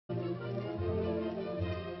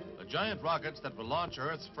giant rockets that will launch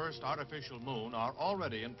Earth's first artificial moon are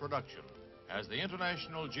already in production. As the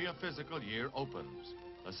International Geophysical Year opens,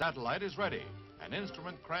 the satellite is ready, an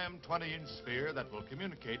instrument crammed 20-inch sphere that will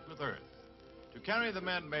communicate with Earth. To carry the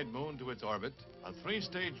man-made moon to its orbit, a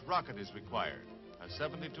 3-stage rocket is required, a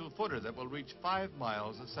 72-footer that will reach 5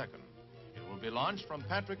 miles a second. It will be launched from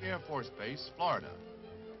Patrick Air Force Base, Florida.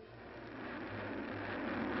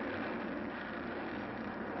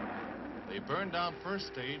 The burned-out first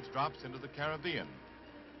stage drops into the Caribbean.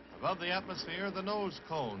 Above the atmosphere, the nose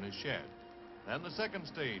cone is shed. Then the second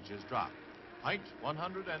stage is dropped, height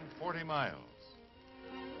 140 miles.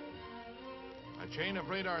 A chain of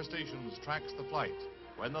radar stations tracks the flight.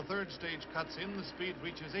 When the third stage cuts in, the speed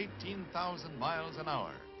reaches 18,000 miles an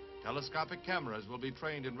hour. Telescopic cameras will be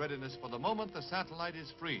trained in readiness for the moment the satellite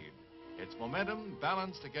is freed, its momentum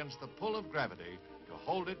balanced against the pull of gravity to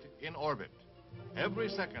hold it in orbit. Every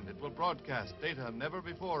second it will broadcast data never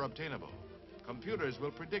before obtainable. Computers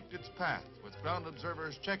will predict its path, with ground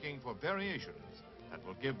observers checking for variations that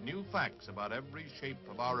will give new facts about every shape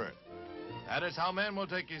of our Earth. That is how man will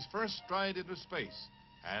take his first stride into space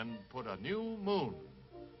and put a new moon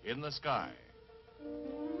in the sky.